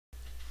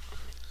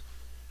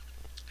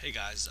Hey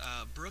guys,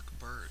 Brooke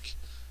Burke.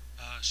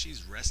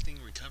 She's resting,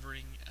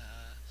 recovering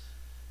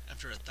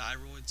after a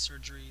thyroid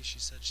surgery. She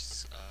said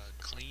she's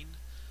clean,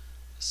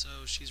 so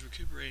she's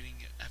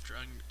recuperating after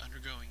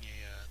undergoing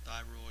a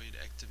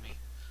thyroidectomy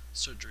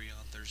surgery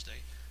on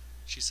Thursday.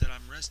 She said,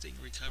 "I'm resting,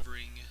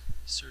 recovering.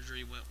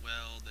 Surgery went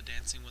well." The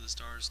Dancing with the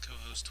Stars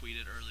co-host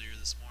tweeted earlier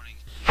this morning,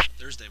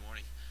 Thursday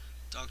morning.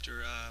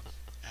 Dr.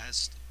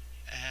 Adashek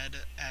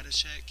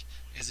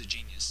is a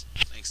genius.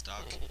 Thanks,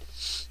 Doc.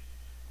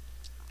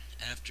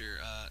 After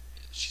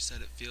she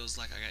said it feels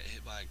like I got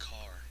hit by a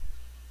car.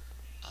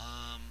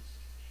 Um,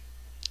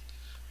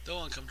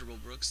 though uncomfortable,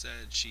 Brooke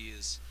said she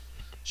was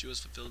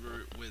fulfilled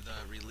with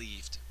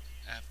relieved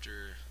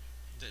after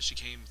that she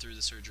came through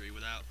the surgery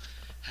without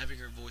having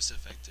her voice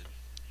affected.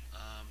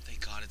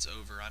 Thank God it's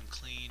over. I'm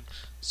clean.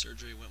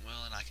 Surgery went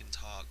well and I can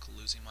talk.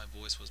 Losing my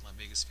voice was my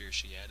biggest fear,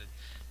 she added.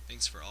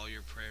 Thanks for all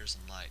your prayers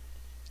and light,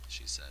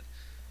 she said.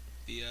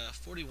 The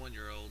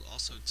 41-year-old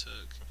also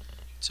took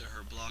to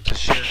her blog to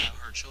share how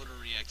her children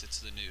reacted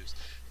to the news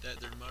that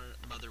their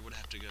mother would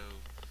have to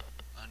go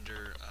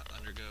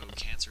undergo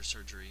cancer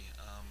surgery.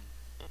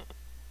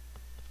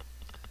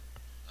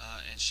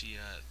 And she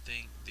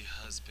thanked the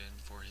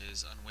husband for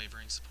his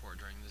unwavering support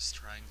during this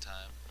trying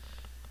time.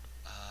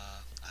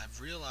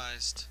 I've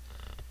realized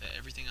that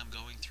everything I'm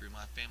going through,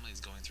 my family is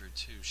going through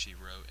too, she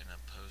wrote in a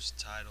post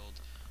titled,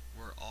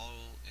 "We're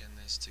all in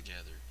this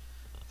together."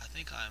 I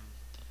think I'm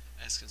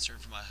as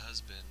concerned for my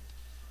husband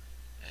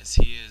as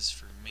he is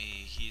for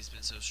me. He's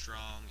been so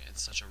strong and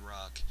such a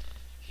rock.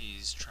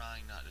 He's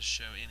trying not to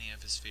show any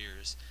of his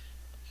fears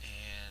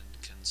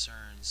and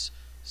concerns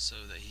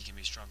so that he can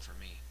be strong for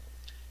me.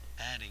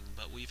 Adding,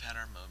 but we've had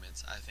our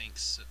moments. I think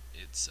so.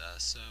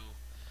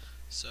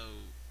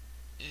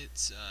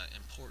 It's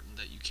important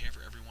that you care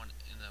for everyone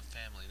in the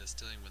family that's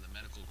dealing with a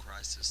medical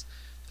crisis,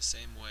 the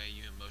same way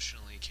you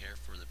emotionally care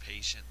for the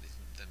patient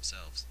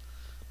themselves.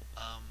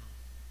 Um,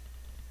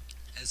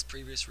 as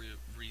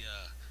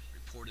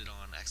reported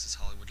on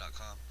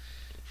AccessHollywood.com,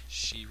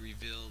 she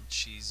revealed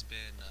she's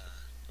been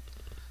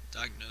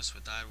diagnosed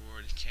with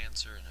thyroid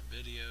cancer in a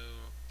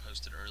video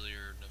posted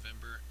earlier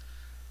November.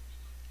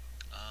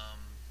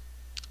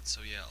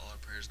 So yeah, all our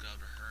prayers go out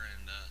to her,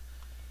 and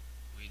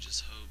we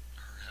just hope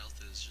her health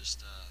is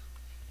just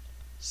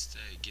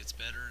gets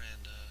better,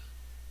 and